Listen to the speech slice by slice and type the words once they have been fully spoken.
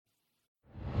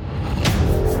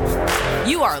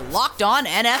You are Locked On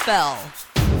NFL,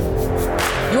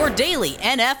 your daily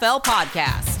NFL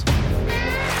podcast.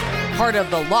 Part of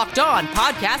the Locked On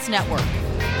Podcast Network,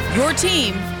 your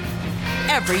team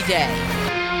every day.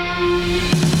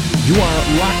 You are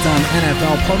Locked On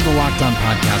NFL, part of the Locked On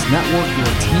Podcast Network,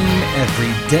 your team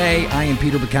every day. I am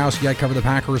Peter Bukowski. I cover the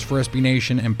Packers for SB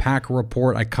Nation and Packer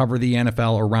Report. I cover the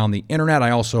NFL around the internet. I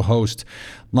also host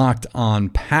Locked On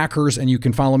Packers, and you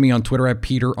can follow me on Twitter at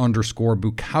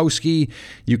Peter_Bukowski.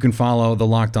 You can follow the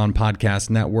Locked On Podcast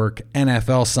Network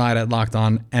NFL side at Locked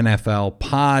On NFL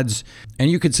Pods,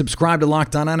 and you can subscribe to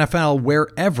Locked On NFL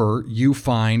wherever you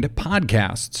find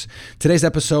podcasts. Today's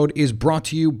episode is brought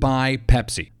to you by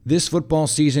Pepsi. This football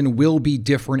season will be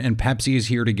different, and Pepsi is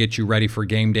here to get you ready for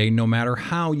game day no matter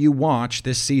how you watch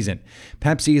this season.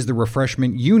 Pepsi is the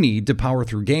refreshment you need to power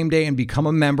through game day and become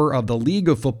a member of the League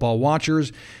of Football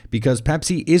Watchers, because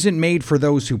Pepsi isn't made for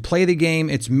those who play the game,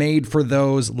 it's made for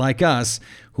those like us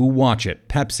who watch it.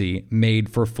 Pepsi, made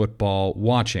for football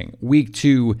watching. Week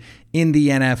 2 in the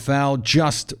NFL,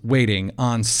 just waiting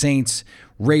on Saints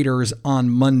Raiders on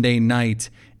Monday night,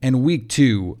 and week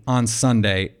 2 on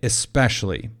Sunday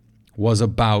especially was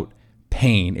about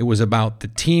pain. It was about the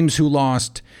teams who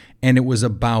lost, and it was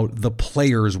about the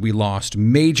players we lost.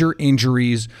 Major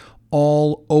injuries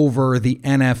all over the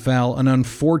NFL. And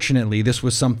unfortunately, this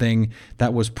was something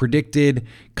that was predicted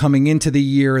coming into the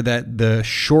year, that the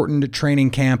shortened training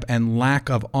camp and lack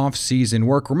of off-season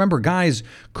work. Remember, guys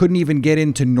couldn't even get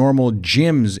into normal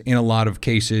gyms in a lot of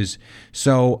cases.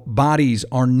 So bodies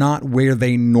are not where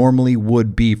they normally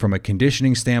would be from a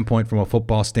conditioning standpoint, from a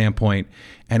football standpoint.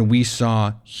 And we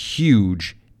saw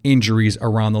huge injuries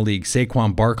around the league.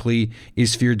 Saquon Barkley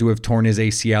is feared to have torn his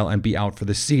ACL and be out for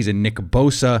the season. Nick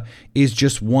Bosa is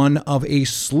just one of a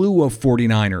slew of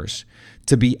 49ers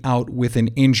to be out with an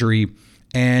injury,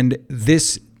 and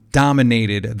this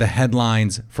dominated the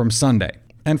headlines from Sunday.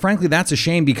 And frankly, that's a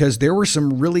shame, because there were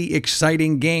some really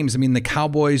exciting games. I mean, the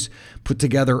Cowboys put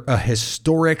together a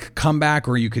historic comeback,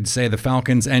 or you could say the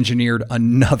Falcons engineered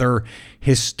another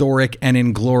historic and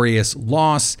inglorious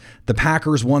loss. The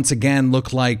Packers once again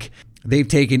look like they've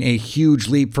taken a huge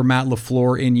leap for Matt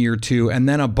LaFleur in year 2. And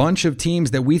then a bunch of teams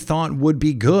that we thought would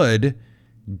be good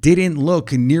didn't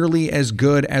look nearly as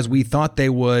good as we thought they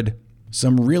would.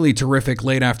 Some really terrific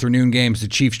late afternoon games. The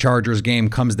Chiefs-Chargers game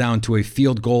comes down to a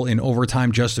field goal in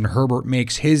overtime. Justin Herbert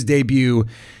makes his debut,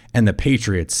 and the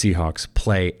Patriots-Seahawks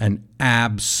play an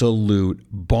absolute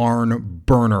barn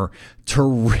burner.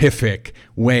 Terrific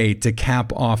way to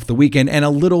cap off the weekend, and a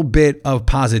little bit of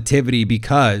positivity,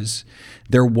 because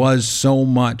there was so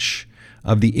much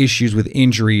of the issues with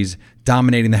injuries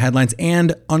dominating the headlines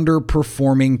and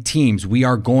underperforming teams. We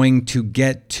are going to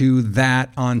get to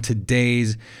that on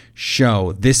today's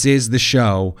show. This is the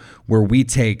show where we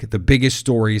take the biggest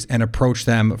stories and approach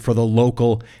them for the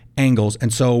local angles.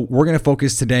 And so we're going to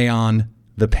focus today on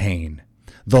the pain,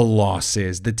 the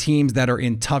losses, the teams that are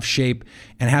in tough shape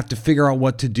and have to figure out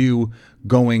what to do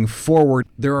going forward.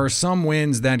 There are some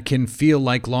wins that can feel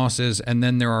like losses, and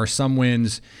then there are some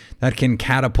wins that can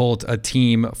catapult a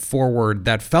team forward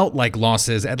that felt like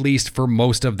losses, at least for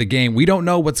most of the game. We don't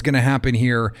know what's going to happen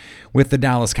here with the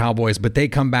Dallas Cowboys, but they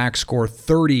come back, score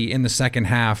 30 in the second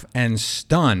half, and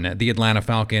stun the Atlanta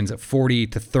Falcons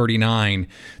 40-39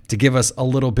 to give us a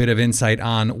little bit of insight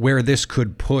on where this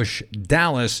could push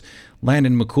Dallas.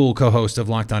 Landon McCool, co-host of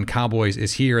Locked On Cowboys,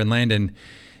 is here. And Landon,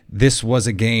 this was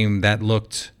a game that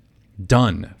looked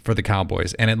done for the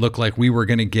Cowboys, and it looked like we were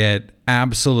going to get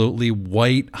absolutely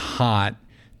white-hot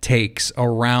takes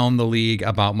around the league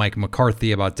about Mike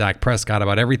McCarthy, about Dak Prescott,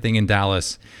 about everything in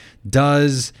Dallas.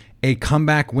 Does a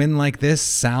comeback win like this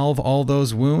salve all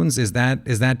those wounds? Is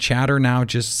that chatter now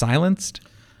just silenced?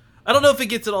 I don't know if it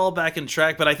gets it all back in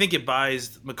track, but I think it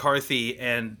buys McCarthy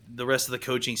and the rest of the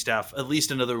coaching staff at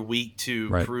least another week to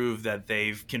prove that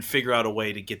they can figure out a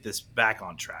way to get this back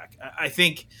on track. I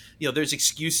think, there's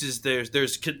excuses.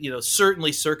 There's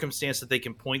certainly circumstance that they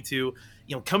can point to.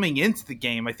 Coming into the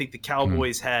game, I think the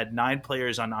Cowboys had 9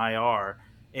 players on IR,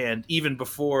 and even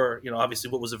before,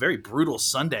 obviously what was a very brutal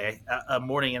Sunday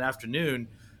morning and afternoon,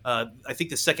 I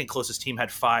think the second closest team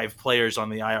had 5 players on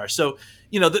the IR. So,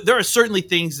 there are certainly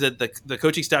things that the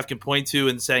coaching staff can point to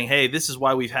and saying, hey, this is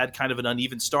why we've had kind of an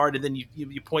uneven start. And then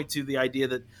you point to the idea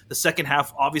that the second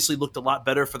half obviously looked a lot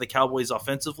better for the Cowboys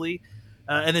offensively.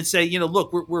 And then say,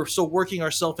 look, we're still working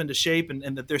ourselves into shape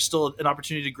and that there's still an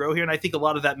opportunity to grow here. And I think a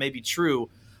lot of that may be true.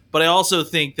 But I also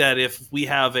think that if we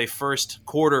have a first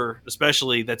quarter,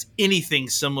 especially, that's anything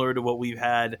similar to what we've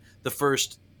had the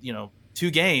first,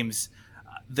 2 games,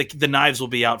 the knives will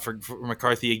be out for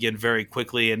McCarthy again very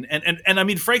quickly. And I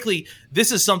mean, frankly,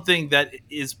 this is something that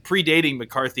is predating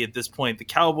McCarthy at this point. The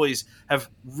Cowboys have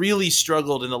really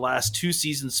struggled in the last 2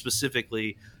 seasons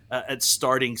specifically at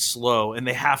starting slow, and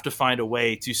they have to find a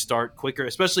way to start quicker,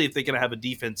 especially if they're going to have a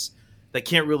defense that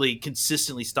can't really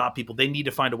consistently stop people. They need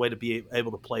to find a way to be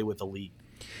able to play with a lead.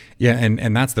 Yeah,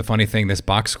 and that's the funny thing, this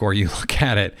box score, you look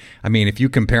at it. I mean, if you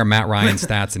compare Matt Ryan's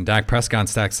stats and Dak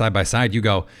Prescott's stats side by side, you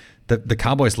go, the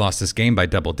Cowboys lost this game by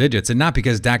double digits. And not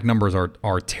because Dak numbers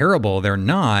are terrible. They're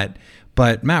not.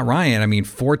 But Matt Ryan, I mean,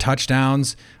 4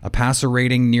 touchdowns, a passer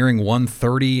rating nearing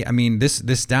 130. I mean, this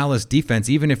Dallas defense,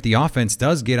 even if the offense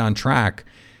does get on track,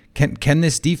 can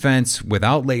this defense,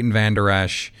 without Leighton Vander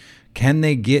Esch, can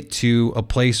they get to a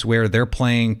place where they're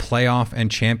playing playoff and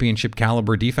championship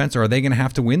caliber defense, or are they going to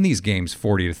have to win these games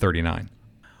 40-39?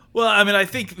 Well, I mean, I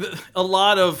think a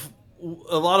lot of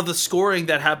the scoring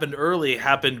that happened early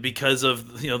happened because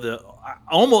of the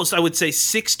almost, I would say,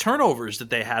 6 turnovers that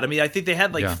they had. I mean, I think they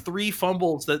had 3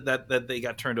 fumbles that they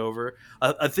got turned over.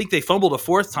 I think they fumbled a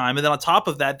 4th time, and then on top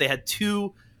of that, they had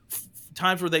 2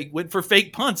 times where they went for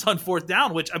fake punts on 4th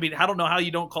down. Which, I mean, I don't know how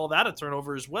you don't call that a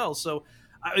turnover as well. So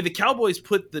the Cowboys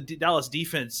put the Dallas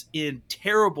defense in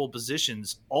terrible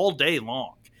positions all day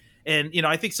long. And,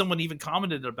 I think someone even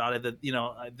commented about it that,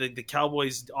 the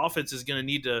Cowboys offense is going to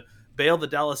need to bail the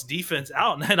Dallas defense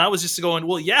out. And I was just going,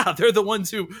 well, yeah, they're the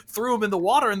ones who threw them in the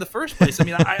water in the first place. I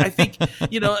mean, I think,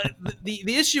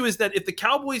 the issue is that if the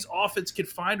Cowboys offense could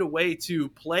find a way to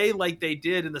play like they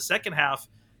did in the second half,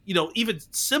 even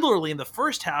similarly in the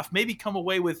first half, maybe come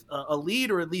away with a lead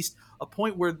or at least a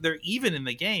point where they're even in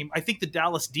the game, I think the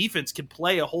Dallas defense can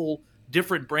play a whole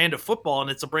different brand of football, and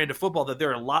it's a brand of football that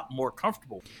they're a lot more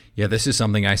comfortable. Yeah, this is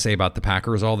something I say about the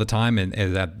Packers all the time, and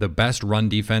that the best run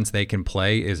defense they can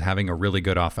play is having a really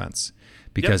good offense.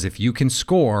 Because if you can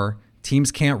score,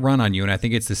 teams can't run on you, and I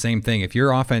think it's the same thing. If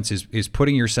your offense is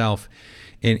putting yourself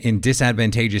in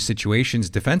disadvantageous situations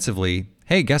defensively,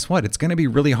 hey, guess what? It's going to be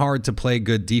really hard to play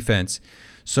good defense.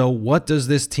 So what does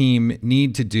this team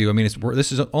need to do? I mean,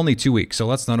 this is only 2 weeks, so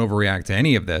let's not overreact to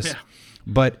any of this. Yeah.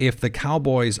 But if the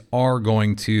Cowboys are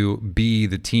going to be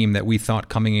the team that we thought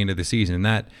coming into the season,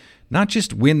 that not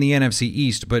just win the NFC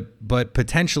East, but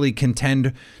potentially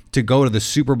contend to go to the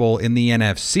Super Bowl in the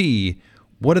NFC,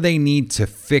 what do they need to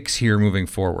fix here moving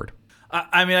forward?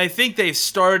 I mean, I think they've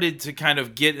started to kind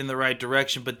of get in the right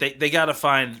direction, but they got to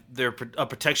find a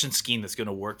protection scheme that's going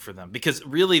to work for them. Because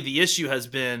really the issue has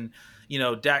been,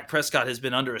 Dak Prescott has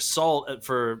been under assault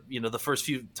for, the first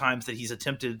few times that he's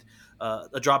attempted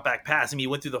a drop back pass. I mean, he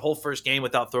went through the whole first game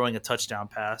without throwing a touchdown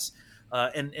pass.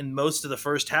 And in most of the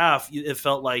first half, it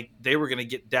felt like they were going to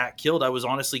get Dak killed. I was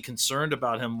honestly concerned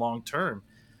about him long term.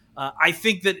 I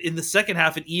think that in the second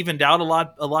half, it evened out a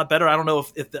lot better. I don't know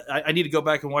if I need to go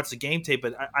back and watch the game tape,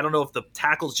 but I don't know if the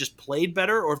tackles just played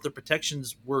better or if the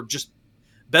protections were just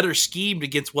better schemed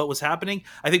against what was happening.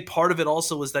 I think part of it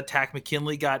also was that Takk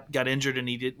McKinley got injured, and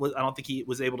I don't think he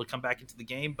was able to come back into the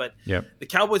game. But the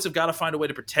Cowboys have got to find a way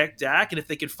to protect Dak, and if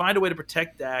they can find a way to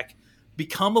protect Dak,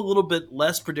 become a little bit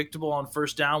less predictable on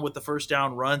first down with the first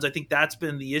down runs, I think that's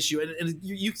been the issue. And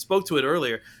you spoke to it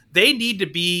earlier. They need to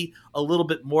be a little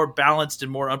bit more balanced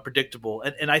and more unpredictable.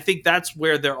 And I think that's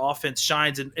where their offense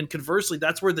shines. And conversely,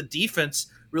 that's where the defense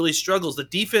really struggles. The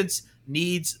defense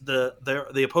needs the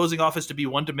opposing offense to be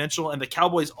one-dimensional, and the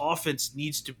Cowboys' offense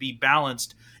needs to be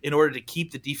balanced in order to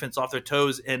keep the defense off their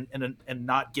toes and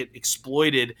not get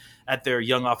exploited at their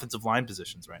young offensive line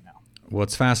positions right now.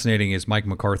 What's fascinating is Mike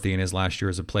McCarthy in his last year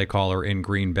as a play caller in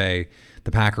Green Bay,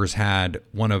 the Packers had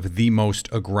one of the most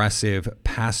aggressive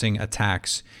passing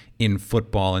attacks in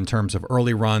football in terms of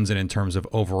early runs and in terms of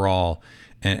overall.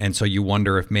 And so you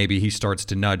wonder if maybe he starts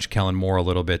to nudge Kellen Moore a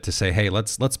little bit to say, hey,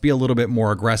 let's be a little bit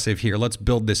more aggressive here. Let's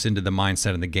build this into the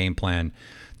mindset and the game plan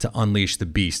to unleash the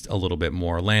beast a little bit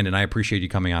more. Landon, I appreciate you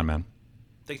coming on, man.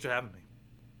 Thanks for having me.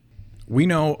 We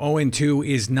know 0-2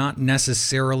 is not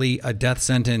necessarily a death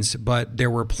sentence, but there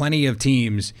were plenty of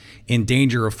teams in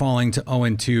danger of falling to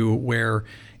 0-2 where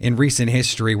in recent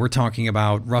history, we're talking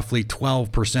about roughly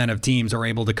 12% of teams are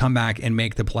able to come back and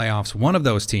make the playoffs. One of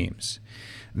those teams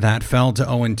that fell to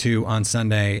 0-2 on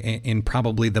Sunday in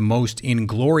probably the most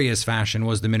inglorious fashion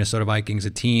was the Minnesota Vikings,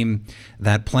 a team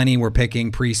that plenty were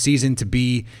picking preseason to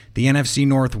be the NFC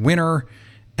North winner,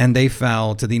 and they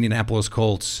fell to the Indianapolis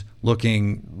Colts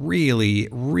looking really,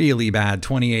 really bad,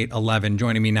 28-11.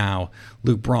 Joining me now,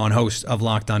 Luke Braun, host of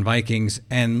Locked On Vikings.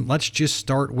 And let's just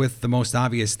start with the most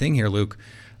obvious thing here, Luke.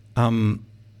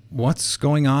 What's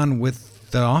going on with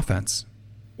the offense?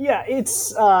 Yeah,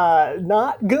 it's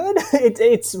not good.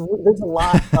 There's a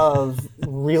lot of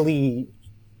really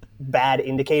bad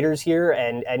indicators here,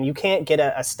 and you can't get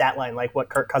a stat line like what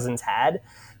Kirk Cousins had.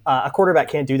 A quarterback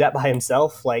can't do that by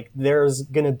himself. Like, there's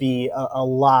going to be a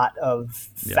lot of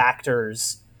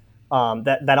factors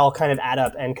that all kind of add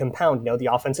up and compound. The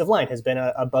offensive line has been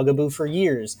a bugaboo for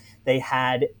years. They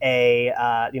had they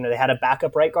had a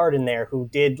backup right guard in there who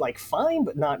did like fine,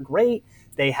 but not great.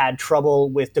 They had trouble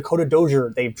with Dakota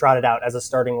Dozier. They've trotted out as a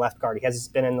starting left guard. He has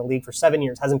been in the league for 7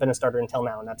 years, hasn't been a starter until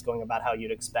now, and that's going about how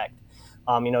you'd expect.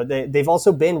 They've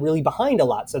also been really behind a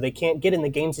lot, so they can't get in the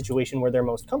game situation where they're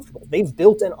most comfortable. They've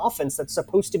built an offense that's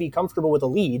supposed to be comfortable with a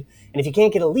lead, and if you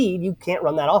can't get a lead, you can't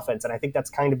run that offense. And I think that's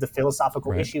kind of the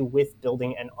philosophical issue with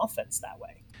building an offense that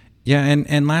way. Yeah,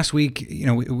 and last week,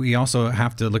 we also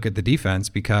have to look at the defense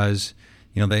because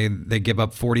they give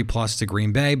up 40 plus to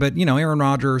Green Bay, but Aaron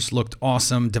Rodgers looked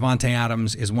awesome. Devontae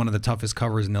Adams is one of the toughest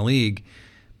covers in the league.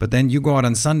 But then you go out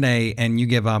on Sunday and you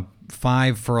give up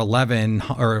 5 for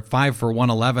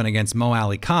 111 against Mo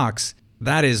Alley Cox.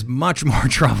 That is much more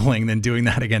troubling than doing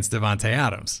that against Devontae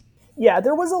Adams. Yeah,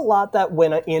 there was a lot that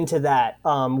went into that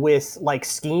with like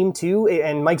scheme too.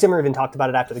 And Mike Zimmer even talked about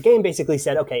it after the game, basically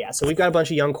said, okay, yeah, so we've got a bunch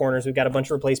of young corners. We've got a bunch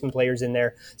of replacement players in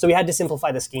there. So we had to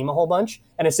simplify the scheme a whole bunch.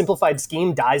 And a simplified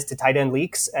scheme dies to tight end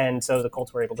leaks. And so the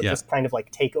Colts were able to just kind of like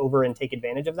take over and take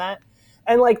advantage of that.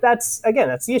 And like that's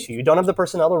the issue. You don't have the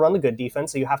personnel to run the good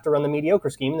defense, so you have to run the mediocre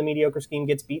scheme. The mediocre scheme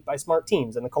gets beat by smart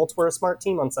teams, and the Colts were a smart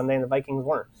team on Sunday, and the Vikings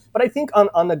weren't. But I think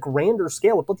on the grander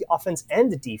scale, with both the offense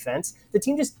and the defense, the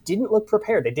team just didn't look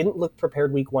prepared. They didn't look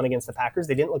prepared week 1 against the Packers.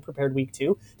 They didn't look prepared week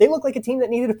 2. They look like a team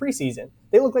that needed a preseason.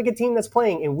 They look like a team that's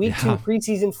playing in week 2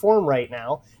 preseason form right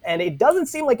now, and it doesn't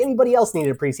seem like anybody else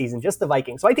needed a preseason, just the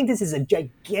Vikings. So I think this is a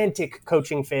gigantic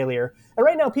coaching failure. And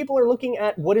right now, people are looking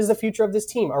at what is the future of this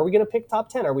team. Are we going to pick top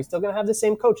 10? Are we still going to have the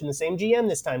same coach and the same GM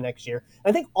this time next year? And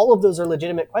I think all of those are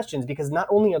legitimate questions because not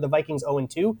only are the Vikings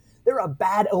 0-2, they're a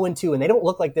bad 0-2, and they don't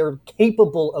look like they're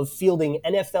capable of fielding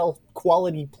NFL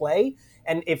quality play.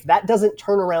 And if that doesn't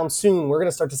turn around soon, we're going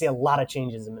to start to see a lot of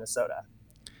changes in Minnesota.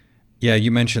 Yeah, you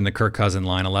mentioned the Kirk Cousins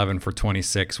line, 11 for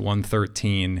 26,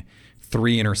 113.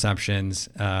 3 interceptions,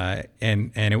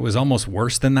 and it was almost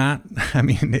worse than that. I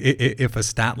mean, if a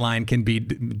stat line can be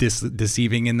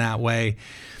deceiving in that way.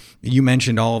 You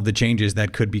mentioned all of the changes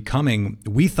that could be coming.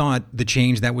 We thought the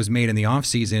change that was made in the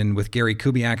offseason with Gary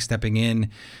Kubiak stepping in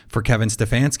for Kevin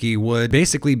Stefanski would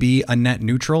basically be a net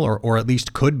neutral, or at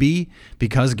least could be,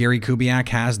 because Gary Kubiak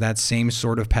has that same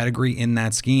sort of pedigree in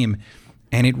that scheme.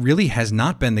 And it really has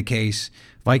not been the case.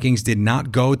 Vikings did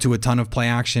not go to a ton of play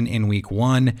action in week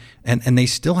 1, and they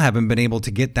still haven't been able to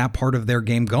get that part of their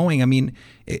game going. I mean,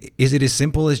 is it as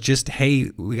simple as just, hey,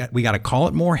 we got to call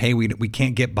it more? Hey, we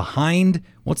can't get behind?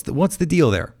 What's the deal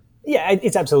there? Yeah,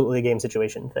 it's absolutely a game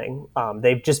situation thing.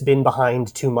 They've just been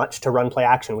behind too much to run play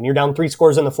action. When you're down 3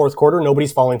 scores in the fourth quarter,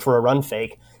 nobody's falling for a run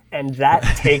fake, and that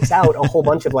takes out a whole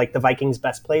bunch of like the Vikings'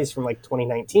 best plays from like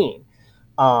 2019.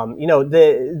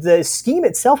 The scheme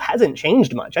itself hasn't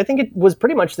changed much. I think it was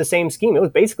pretty much the same scheme. It was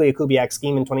basically a Kubiak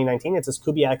scheme in 2019. It's a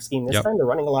Kubiak scheme this time. They're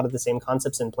running a lot of the same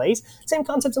concepts in plays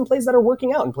that are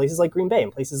working out in places like Green Bay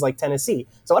and places like Tennessee.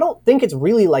 So I don't think it's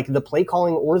really like the play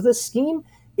calling or the scheme.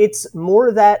 It's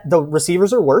more that the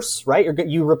receivers are worse, right?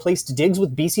 You replaced Diggs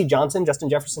with BC Johnson. Justin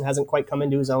Jefferson hasn't quite come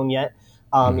into his own yet.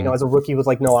 As a rookie with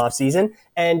like no offseason.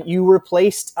 And you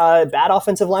replaced a bad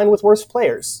offensive line with worse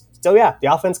players. So, yeah,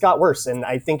 the offense got worse. And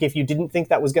I think if you didn't think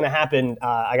that was going to happen,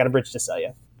 I got a bridge to sell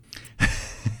you.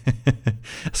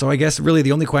 So I guess really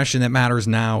the only question that matters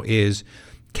now is,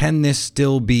 can this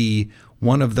still be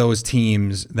one of those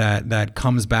teams that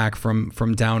comes back from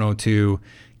down 0-2,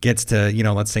 gets to,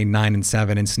 let's say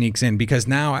 9-7 and sneaks in? Because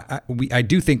now I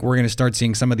do think we're going to start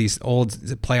seeing some of these old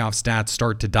playoff stats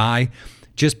start to die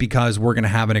just because we're going to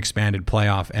have an expanded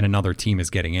playoff and another team is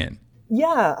getting in.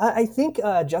 Yeah, I think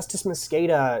Justice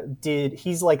Mosqueda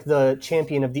he's like the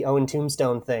champion of the Owen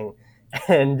Tombstone thing.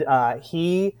 And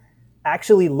he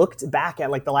actually looked back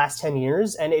at like the last 10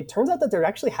 years, and it turns out that there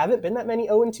actually haven't been that many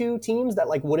 0-2 teams that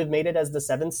like would have made it as the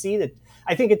 7th seed.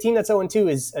 I think a team that's 0-2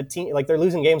 is a team, like they're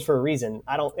losing games for a reason.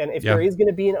 If there is going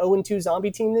to be an 0-2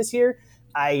 zombie team this year,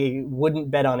 I wouldn't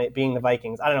bet on it being the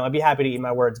Vikings. I don't know, I'd be happy to eat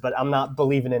my words, but I'm not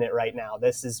believing in it right now.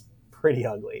 This is pretty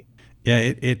ugly. Yeah,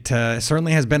 it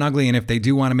certainly has been ugly, and if they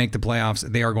do want to make the playoffs,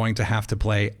 they are going to have to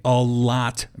play a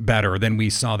lot better than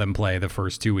we saw them play the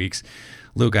first 2 weeks.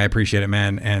 Luke, I appreciate it,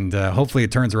 man, and hopefully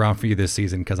it turns around for you this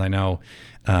season, because I know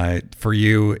for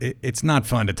you, it's not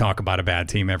fun to talk about a bad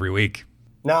team every week.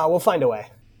 No, we'll find a way.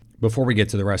 Before we get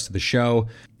to the rest of the show,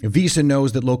 Visa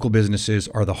knows that local businesses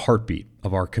are the heartbeat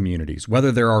of our communities.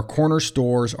 Whether they're our corner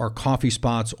stores, our coffee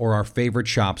spots, or our favorite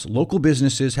shops, local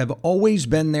businesses have always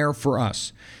been there for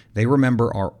us. They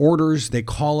remember our orders, they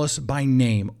call us by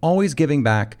name, always giving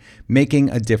back, making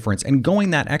a difference, and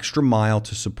going that extra mile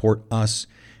to support us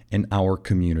and our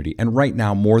community. And right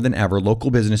now, more than ever, local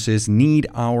businesses need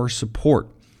our support.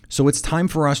 So it's time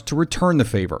for us to return the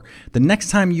favor. The next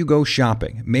time you go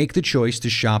shopping, make the choice to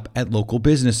shop at local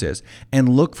businesses and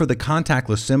look for the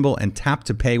contactless symbol and tap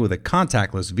to pay with a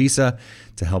contactless Visa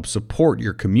to help support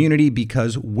your community,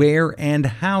 because where and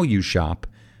how you shop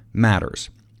matters.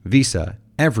 Visa,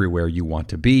 everywhere you want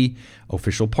to be,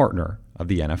 official partner of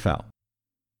the NFL.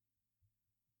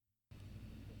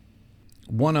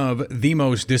 One of the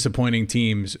most disappointing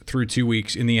teams through 2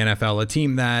 weeks in the NFL, a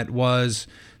team that was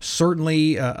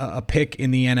certainly a pick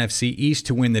in the NFC East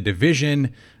to win the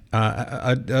division,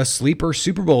 a sleeper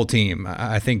Super Bowl team,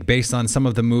 I think, based on some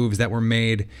of the moves that were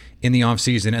made in the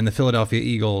offseason. And the Philadelphia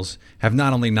Eagles have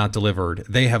not only not delivered,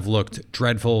 they have looked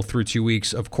dreadful through 2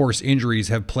 weeks. Of course, injuries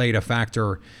have played a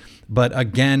factor. But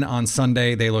again, on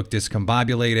Sunday, they looked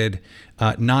discombobulated,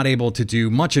 not able to do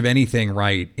much of anything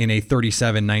right in a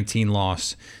 37-19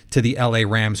 loss to the LA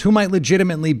Rams, who might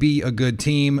legitimately be a good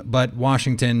team, but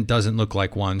Washington doesn't look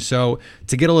like one. So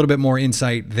to get a little bit more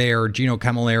insight there, Gino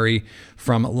Camilleri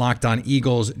from Locked On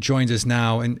Eagles joins us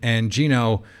now. And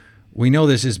Gino, we know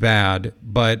this is bad,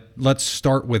 but let's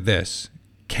start with this.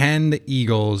 Can the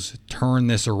Eagles turn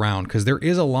this around? Because there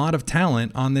is a lot of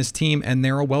talent on this team, and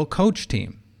they're a well-coached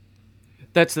team.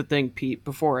 That's the thing, Pete,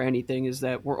 before anything, is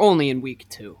that we're only in week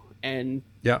 2. And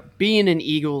being an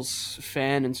Eagles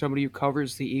fan and somebody who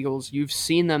covers the Eagles, you've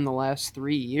seen them the last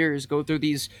 3 years go through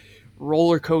these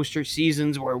roller coaster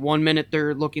seasons where 1 minute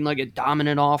they're looking like a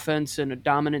dominant offense and a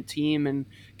dominant team and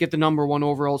get the number 1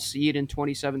 overall seed in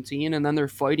 2017, and then they're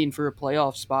fighting for a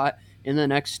playoff spot in the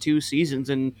next 2 seasons.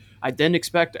 And I didn't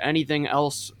expect anything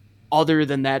else other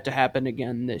than that to happen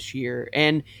again this year.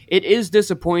 And it is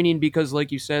disappointing because,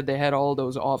 like you said, they had all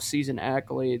those off-season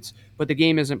accolades, but the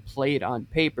game isn't played on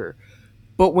paper.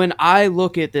 But when I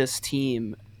look at this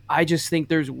team, I just think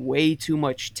there's way too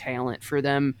much talent for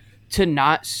them to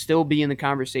not still be in the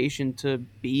conversation to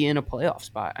be in a playoff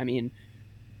spot. I mean,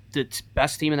 the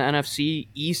best team in the NFC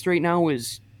East right now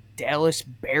is Dallas,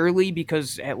 barely,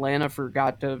 because Atlanta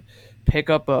forgot to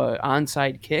pick up a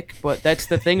onside kick. But that's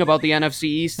the thing about the NFC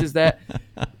East, is that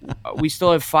we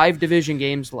still have 5 division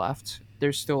games left.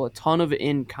 There's still a ton of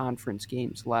in-conference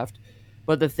games left.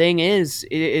 But the thing is,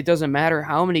 it doesn't matter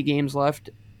how many games left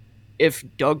if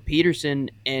Doug Peterson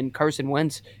and Carson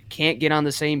Wentz can't get on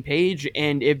the same page,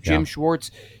 and if Jim Schwartz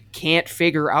can't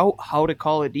figure out how to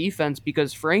call a defense,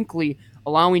 because frankly,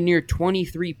 allowing near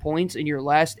 23 points in your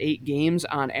last 8 games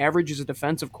on average as a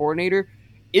defensive coordinator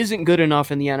isn't good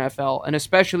enough in the NFL, and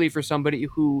especially for somebody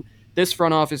who this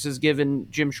front office has given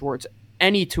Jim Schwartz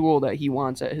any tool that he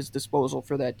wants at his disposal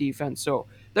for that defense. So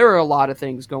there are a lot of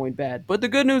things going bad. But the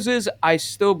good news is I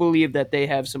still believe that they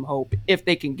have some hope if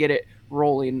they can get it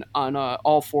rolling on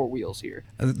all 4 wheels here.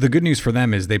 The good news for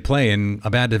them is they play in a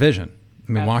bad division.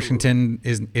 I mean, Washington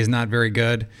is not very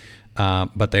good,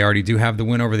 but they already do have the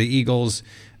win over the Eagles.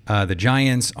 The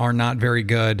Giants are not very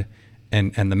good.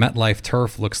 And the MetLife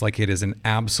turf looks like it is an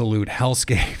absolute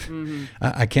hellscape. Mm-hmm.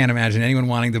 I can't imagine anyone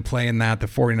wanting to play in that. The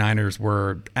 49ers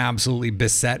were absolutely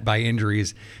beset by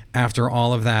injuries after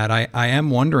all of that. I am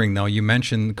wondering, though, you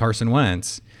mentioned Carson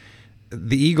Wentz.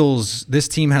 The Eagles, this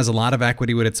team has a lot of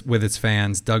equity with its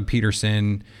fans, Doug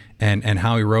Peterson and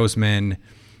Howie Roseman.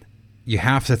 You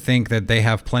have to think that they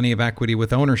have plenty of equity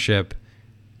with ownership.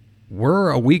 We're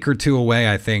a week or 2 away,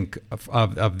 I think,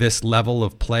 of this level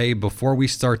of play before we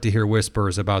start to hear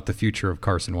whispers about the future of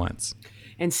Carson Wentz.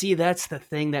 And see, that's the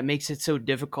thing that makes it so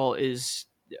difficult, is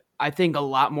I think a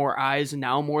lot more eyes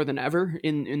now more than ever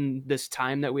in this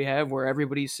time that we have, where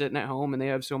everybody's sitting at home and they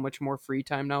have so much more free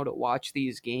time now to watch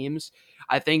these games.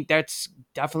 I think that's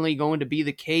definitely going to be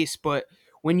the case, but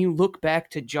when you look back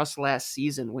to just last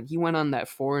season, when he went on that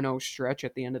 4-0 stretch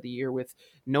at the end of the year with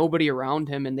nobody around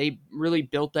him, and they really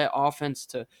built that offense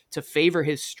to favor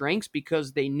his strengths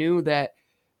because they knew that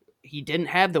he didn't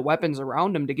have the weapons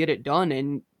around him to get it done,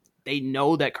 and they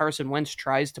know that Carson Wentz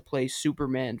tries to play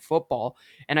Superman football.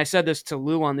 And I said this to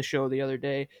Lou on the show the other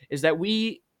day, is that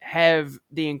we have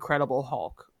the Incredible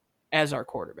Hulk as our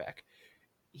quarterback.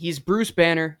 He's Bruce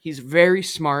Banner. He's very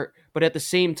smart, but at the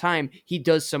same time, he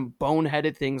does some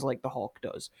boneheaded things like the Hulk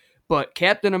does. But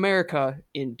Captain America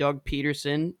in Doug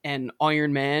Peterson and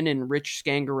Iron Man and Rich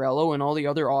Scangarello and all the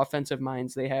other offensive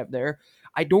minds they have there,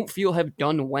 I don't feel have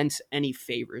done Wentz any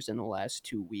favors in the last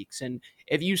 2 weeks. And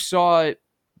if you saw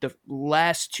the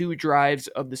last 2 drives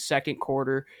of the second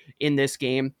quarter in this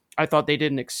game. I thought they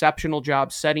did an exceptional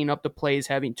job setting up the plays,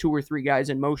 having 2 or 3 guys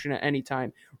in motion at any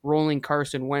time, rolling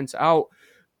Carson Wentz out.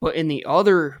 But in the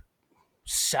other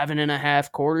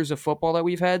 7.5 quarters of football that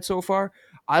we've had so far,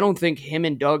 I don't think him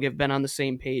and Doug have been on the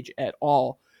same page at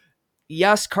all.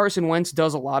 Yes, Carson Wentz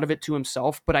does a lot of it to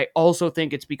himself, but I also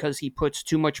think it's because he puts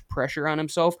too much pressure on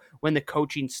himself when the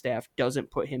coaching staff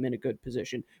doesn't put him in a good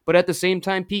position. But at the same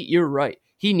time, Pete, you're right.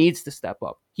 He needs to step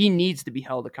up. He needs to be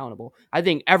held accountable. I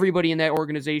think everybody in that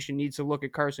organization needs to look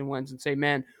at Carson Wentz and say,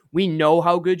 man, we know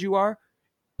how good you are,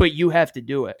 but you have to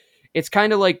do it. It's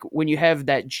kind of like when you have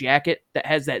that jacket that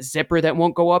has that zipper that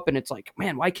won't go up, and it's like,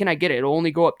 man, why can't I get it? It'll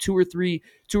only go up two or three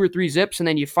zips, and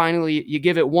then you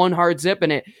give it one hard zip,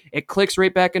 and it clicks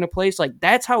right back into place. Like,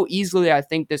 that's how easily I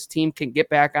think this team can get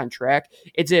back on track.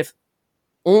 It's if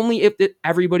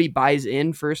everybody buys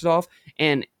in, first off,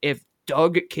 and if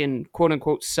Doug can, quote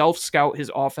unquote, self-scout his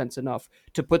offense enough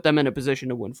to put them in a position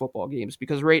to win football games.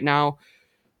 Because right now,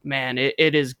 man, it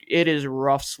is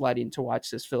rough sledding to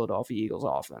watch this Philadelphia Eagles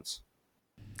offense.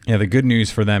 Yeah, the good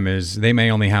news for them is they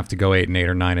may only have to go 8-8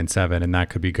 or 9-7, and that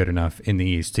could be good enough in the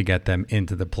East to get them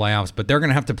into the playoffs. But they're going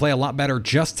to have to play a lot better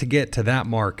just to get to that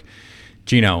mark.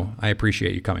 Gino, I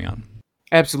appreciate you coming on.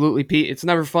 Absolutely, Pete. It's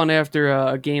never fun after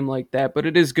a game like that, but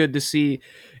it is good to see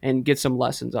and get some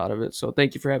lessons out of it. So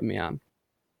thank you for having me on.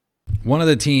 One of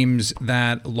the teams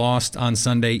that lost on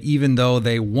Sunday, even though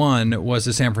they won, was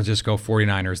the San Francisco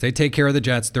 49ers. They take care of the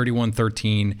Jets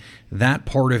 31-13. That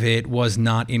part of it was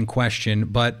not in question,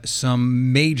 but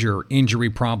some major injury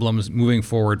problems moving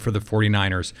forward for the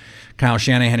 49ers. Kyle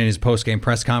Shanahan in his post-game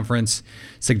press conference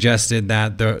suggested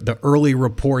that the early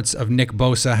reports of Nick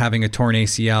Bosa having a torn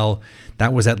ACL,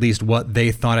 that was at least what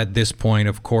they thought at this point.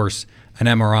 Of course, an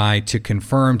MRI to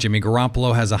confirm. Jimmy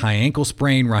Garoppolo has a high ankle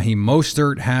sprain. Raheem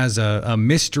Mostert has a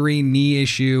mystery knee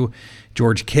issue.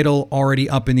 George Kittle already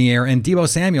up in the air. And Deebo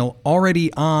Samuel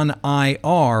already on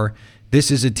IR. This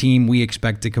is a team we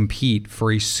expect to compete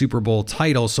for a Super Bowl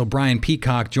title. So Brian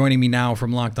Peacock joining me now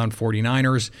from Locked On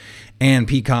 49ers, and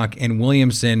Peacock and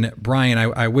Williamson. Brian,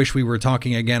 I wish we were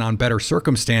talking again on better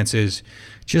circumstances.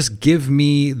 Just give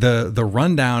me the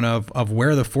rundown of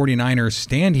where the 49ers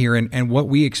stand here and what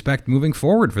we expect moving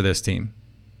forward for this team.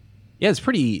 Yeah, it's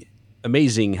pretty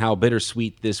amazing how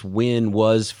bittersweet this win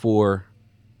was for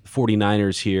the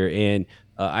 49ers here. And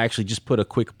I actually just put a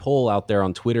quick poll out there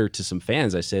on Twitter to some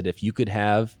fans. I said, if you could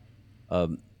have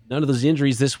none of those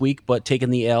injuries this week, but taken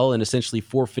the L and essentially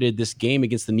forfeited this game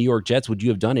against the New York Jets, would you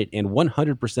have done it? And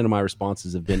 100% of my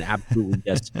responses have been absolutely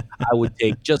yes. I would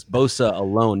take just Bosa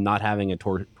alone, not having a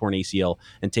torn ACL,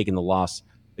 and taking the loss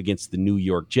against the New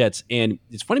York Jets. And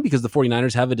it's funny because the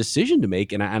 49ers have a decision to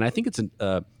make, and I think it's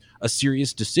a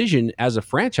serious decision as a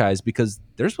franchise, because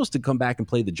they're supposed to come back and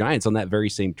play the Giants on that very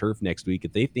same turf next week.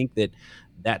 If they think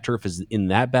that turf is in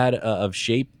that bad of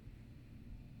shape,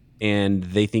 and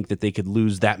they think that they could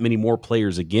lose that many more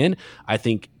players again, I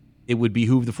think it would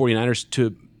behoove the 49ers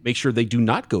to make sure they do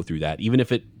not go through that, even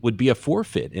if it would be a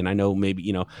forfeit. And I know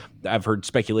maybe, I've heard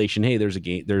speculation, hey,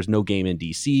 there's no game in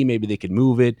DC. Maybe they could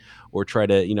move it or try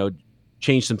to,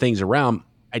 change some things around.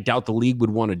 I doubt the league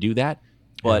would want to do that.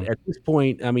 But at this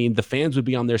point, I mean, the fans would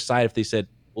be on their side if they said,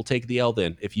 we'll take the L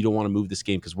then if you don't want to move this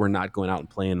game, because we're not going out and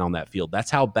playing on that field.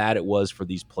 That's how bad it was for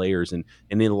these players. And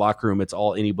in the locker room, it's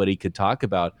all anybody could talk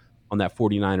about on that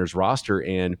 49ers roster.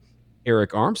 And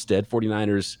Eric Armstead,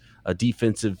 49ers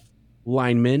defensive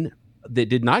lineman that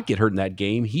did not get hurt in that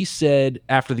game, he said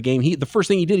after the game, the first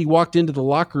thing he did, he walked into the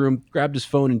locker room, grabbed his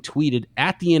phone and tweeted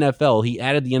at the NFL. He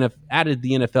added the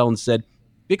NFL and said,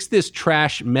 fix this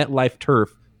trash MetLife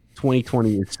turf.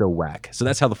 2020 is so whack. So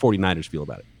that's how the 49ers feel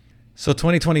about it. So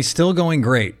 2020 is still going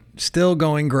great. Still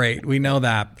going great. We know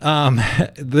that.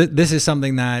 This is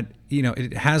something that,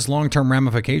 it has long-term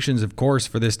ramifications, of course,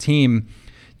 for this team.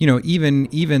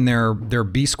 Even their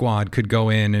B squad could go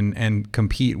in and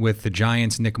compete with the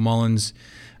Giants. Nick Mullins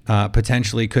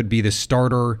potentially could be the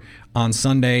starter on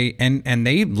Sunday. And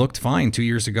they looked fine 2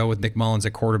 years ago with Nick Mullins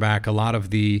at quarterback. A lot of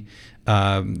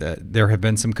there have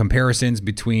been some comparisons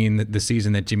between the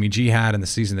season that Jimmy G had and the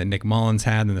season that Nick Mullins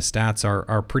had, and the stats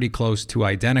are pretty close to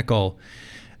identical.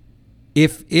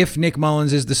 If Nick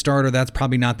Mullins is the starter, that's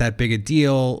probably not that big a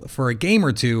deal for a game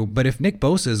or two. But if Nick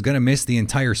Bosa is going to miss the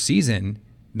entire season,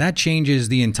 that changes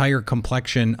the entire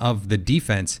complexion of the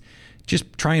defense.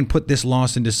 Just try and put this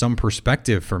loss into some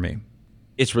perspective for me.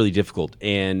 It's really difficult.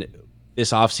 And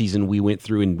this offseason, we went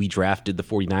through and we drafted the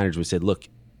 49ers. We said, look,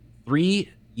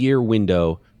 3-year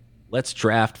window, let's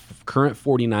draft current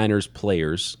 49ers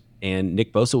players and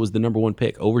Nick Bosa was the number one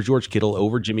pick over George Kittle,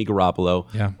 over Jimmy Garoppolo,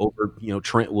 over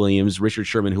Trent Williams, Richard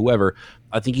Sherman, whoever.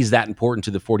 I think he's that important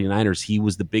to the 49ers. He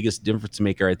was the biggest difference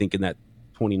maker, I think, in that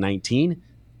 2019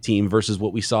 team versus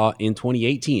what we saw in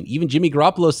 2018. Even Jimmy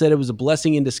Garoppolo said it was a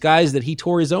blessing in disguise that he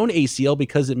tore his own ACL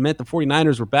because it meant the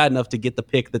 49ers were bad enough to get the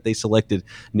pick that they selected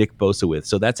Nick Bosa with.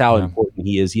 So that's how important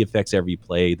he is. He affects every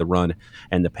play, the run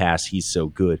and the pass. He's so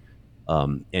good.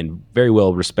 And very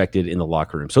well respected in the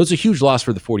locker room. So it's a huge loss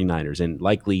for the 49ers, and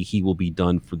likely he will be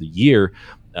done for the year.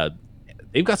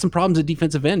 They've got some problems at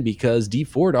defensive end because Dee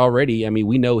Ford already,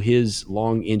 we know his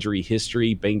long injury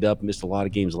history, banged up, missed a lot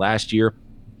of games last year.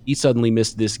 He suddenly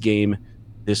missed this game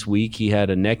this week. He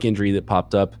had a neck injury that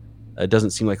popped up. It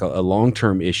doesn't seem like a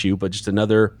long-term issue, but just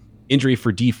another injury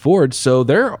for Dee Ford. So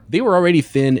they were already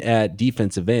thin at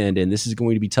defensive end, and this is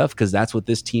going to be tough because that's what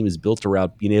this team is built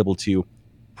around, being able to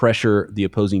pressure the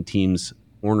opposing team's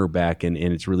cornerback, and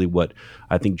it's really what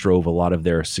I think drove a lot of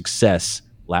their success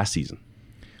last season.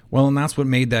 Well, and that's what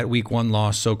made that week 1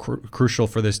 loss so crucial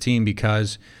for this team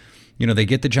because they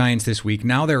get the Giants this week.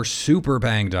 Now they're super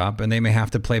banged up, and they may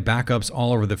have to play backups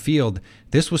all over the field.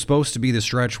 This was supposed to be the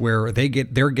stretch where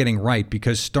they're getting right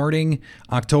because starting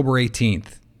October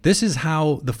 18th, this is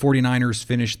how the 49ers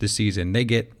finish the season. They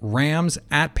get Rams,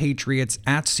 at Patriots,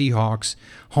 at Seahawks,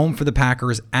 home for the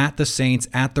Packers, at the Saints,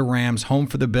 at the Rams, home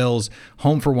for the Bills,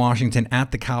 home for Washington,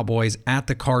 at the Cowboys, at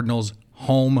the Cardinals,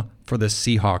 home for the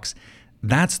Seahawks.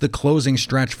 That's the closing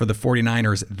stretch for the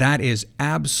 49ers. That is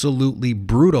absolutely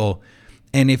brutal.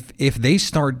 And if they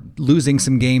start losing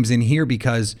some games in here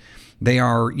because they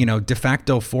are, de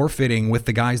facto forfeiting with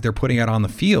the guys they're putting out on the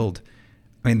field,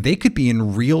 they could be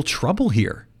in real trouble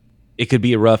here. It could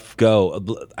be a rough go.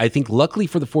 I think luckily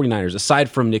for the 49ers, aside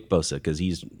from Nick Bosa, because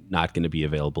he's not going to be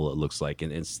available, it looks like,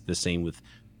 and it's the same with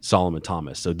Solomon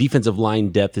Thomas. So defensive line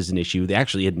depth is an issue. They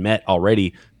actually had met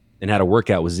already and had a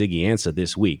workout with Ziggy Ansah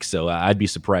this week. So I'd be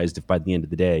surprised if by the end of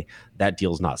the day that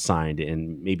deal's not signed,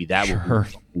 and maybe that will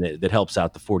be that helps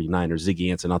out the 49ers.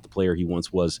 Ziggy Ansah, not the player he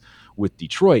once was with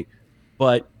Detroit.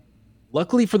 But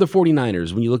luckily for the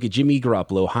 49ers, when you look at Jimmy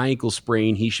Garoppolo, high ankle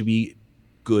sprain, he should be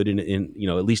good in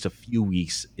at least a few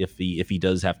weeks if he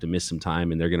does have to miss some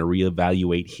time, and they're going to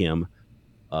reevaluate him.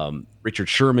 Richard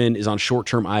Sherman is on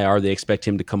short-term IR. They expect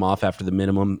him to come off after the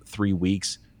minimum 3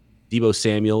 weeks. Deebo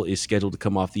Samuel is scheduled to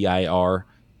come off the IR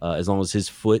as long as his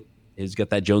foot has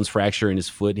got that Jones fracture in his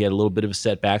foot. He had a little bit of a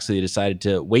setback, so they decided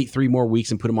to wait 3 more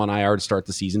weeks and put him on IR to start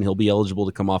the season. He'll be eligible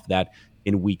to come off that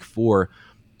in week 4.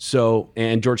 So,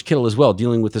 and George Kittle as well,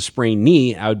 dealing with a sprained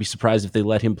knee. I would be surprised if they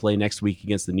let him play next week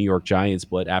against the New York Giants,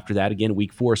 but after that, again,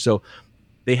 week 4. So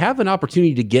they have an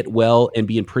opportunity to get well and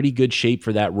be in pretty good shape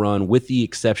for that run, with the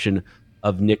exception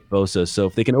of Nick Bosa. So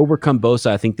if they can overcome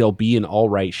Bosa, I think they'll be in all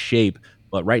right shape.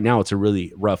 But right now, it's a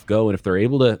really rough go. And if they're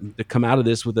able to come out of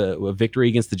this with a victory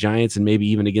against the Giants and maybe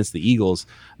even against the Eagles,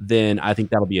 then I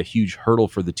think that'll be a huge hurdle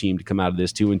for the team to come out of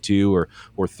this 2-2 or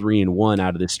 3-1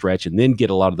 out of this stretch and then get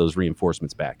a lot of those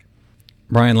reinforcements back.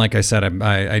 Brian, like I said,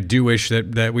 I do wish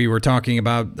that we were talking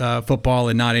about football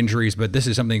and not injuries, but this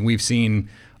is something we've seen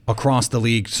across the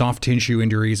league. Soft tissue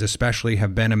injuries especially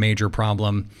have been a major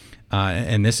problem.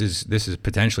 And this is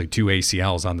potentially 2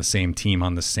 ACLs on the same team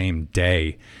on the same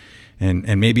day.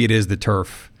 And maybe it is the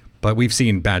turf, but we've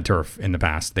seen bad turf in the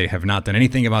past. They have not done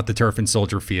anything about the turf in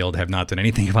Soldier Field, have not done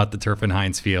anything about the turf in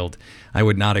Heinz Field. I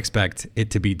would not expect it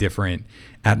to be different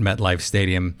at MetLife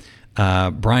Stadium.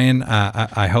 Brian,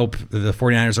 I hope the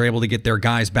 49ers are able to get their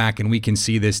guys back and we can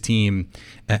see this team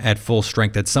at full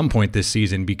strength at some point this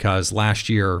season, because last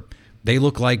year they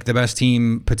look like the best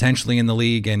team potentially in the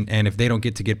league. And if they don't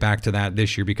get back to that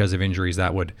this year because of injuries,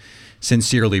 that would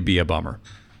sincerely be a bummer.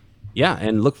 Yeah,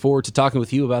 and look forward to talking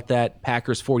with you about that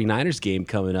Packers-49ers game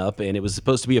coming up. And it was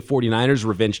supposed to be a 49ers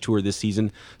revenge tour this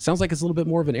season. Sounds like it's a little bit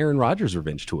more of an Aaron Rodgers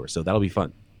revenge tour, so that'll be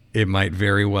fun. It might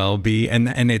very well be,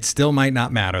 and it still might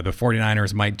not matter. The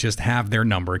 49ers might just have their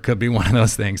number. It could be one of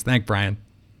those things. Thanks, Brian.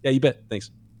 Yeah, you bet. Thanks.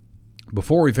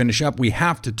 Before we finish up, we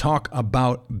have to talk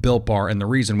about Built Bar, and the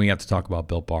reason we have to talk about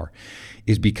Built Bar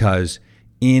is because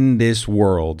in this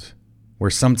world where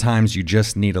sometimes you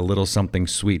just need a little something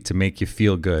sweet to make you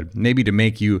feel good, maybe to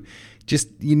make you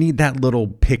you need that little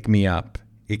pick-me-up.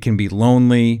 It can be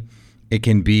lonely. It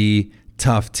can be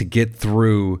tough to get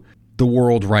through the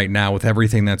world right now with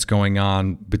everything that's going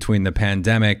on between the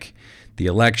pandemic, the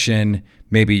election,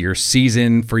 maybe your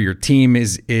season for your team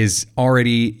is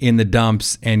already in the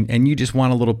dumps and you just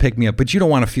want a little pick-me-up, but you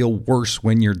don't want to feel worse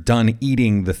when you're done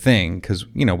eating the thing, because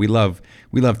we love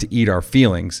to eat our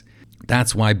feelings.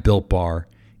 That's why Built Bar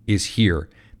is here.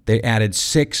 They added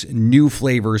 6 new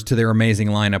flavors to their amazing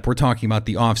lineup. We're talking about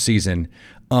the off-season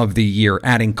of the year,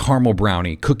 adding caramel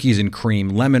brownie, cookies and cream,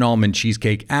 lemon almond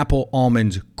cheesecake, apple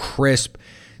almonds crisp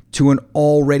to an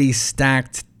already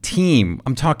stacked team.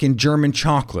 I'm talking German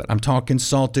chocolate. I'm talking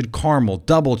salted caramel,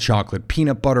 double chocolate,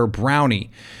 peanut butter brownie.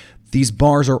 These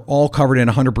bars are all covered in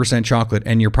 100% chocolate,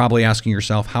 and you're probably asking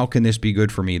yourself, how can this be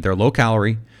good for me? They're low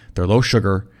calorie, they're low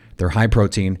sugar, they're high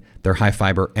protein, they're high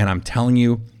fiber, and I'm telling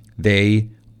you, they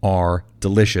are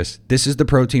delicious. This is the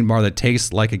protein bar that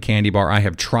tastes like a candy bar. I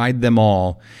have tried them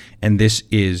all, and this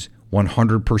is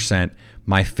 100%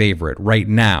 my favorite. Right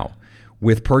now,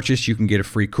 with purchase, you can get a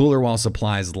free cooler while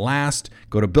supplies last.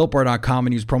 Go to BuiltBar.com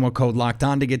and use promo code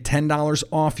LOCKEDON to get $10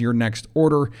 off your next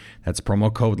order. That's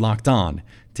promo code LOCKEDON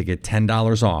to get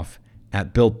 $10 off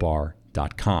at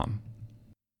BuiltBar.com.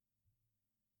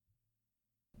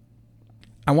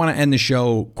 I want to end the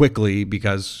show quickly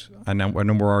because I know we're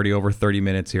already over 30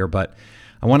 minutes here, but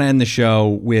I want to end the show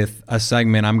with a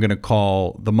segment I'm going to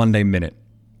call the Monday Minute.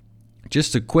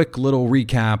 Just a quick little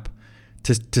recap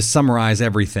to summarize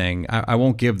everything. I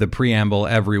won't give the preamble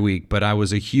every week, but I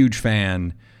was a huge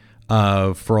fan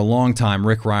of, for a long time,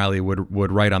 Rick Riley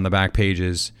would write on the back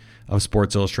pages of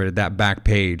Sports Illustrated, that back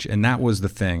page, and that was the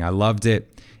thing. I loved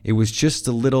it. It was just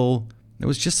a little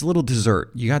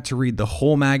dessert. You got to read the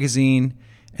whole magazine,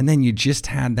 and then you just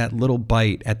had that little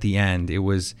bite at the end. It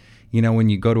was, when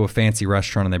you go to a fancy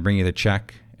restaurant and they bring you the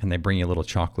check and they bring you little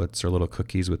chocolates or little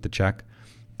cookies with the check.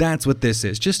 That's what this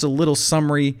is. Just a little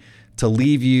summary to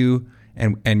leave you,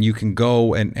 and you can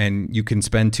go and you can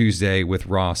spend Tuesday with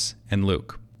Ross and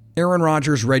Luke. Aaron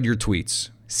Rodgers read your tweets.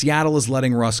 Seattle is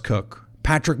letting Russ cook.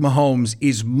 Patrick Mahomes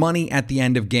is money at the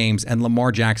end of games, and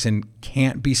Lamar Jackson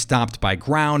can't be stopped by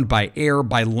ground, by air,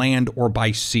 by land, or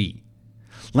by sea.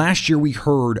 Last year, we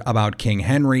heard about King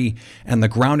Henry and the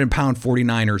ground and pound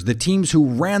 49ers, the teams who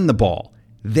ran the ball.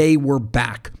 They were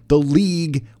back. The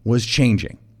league was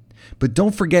changing. But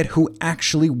don't forget who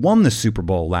actually won the Super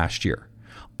Bowl last year.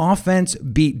 Offense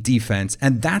beat defense,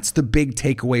 and that's the big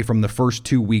takeaway from the first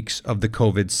 2 weeks of the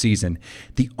COVID season.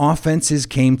 The offenses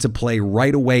came to play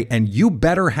right away, and you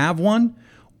better have one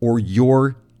or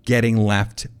you're getting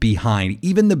left behind.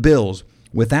 Even the Bills,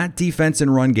 with that defense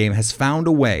and run game, has found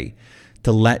a way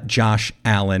to let Josh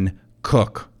Allen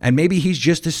cook. And maybe he's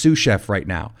just a sous chef right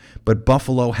now, but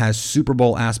Buffalo has Super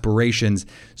Bowl aspirations,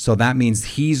 so that means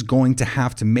he's going to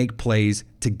have to make plays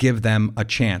to give them a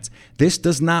chance. This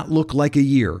does not look like a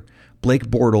year Blake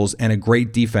Bortles and a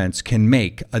great defense can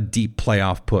make a deep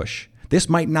playoff push. This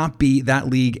might not be that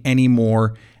league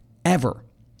anymore, ever.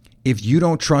 If you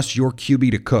don't trust your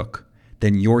QB to cook,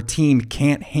 then your team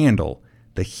can't handle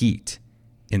the heat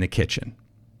in the kitchen.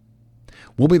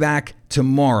 We'll be back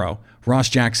tomorrow. Ross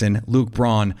Jackson, Luke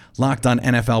Braun, Locked On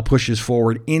NFL pushes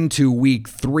forward into week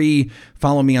 3.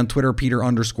 Follow me on Twitter,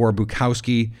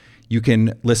 Peter_Bukowski. You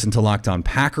can listen to Locked On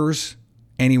Packers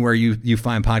anywhere you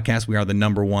find podcasts. We are the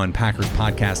 #1 Packers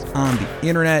podcast on the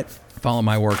internet. Follow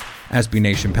my work, SB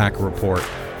Nation, Packer Report,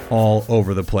 all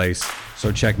over the place.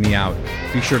 So check me out.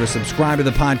 Be sure to subscribe to the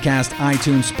podcast,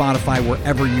 iTunes, Spotify,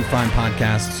 wherever you find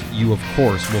podcasts. You, of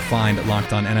course, will find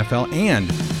Locked On NFL and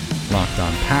Locked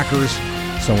On Packers.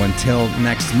 So until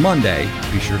next Monday,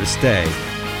 be sure to stay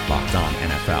locked on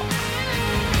NFL.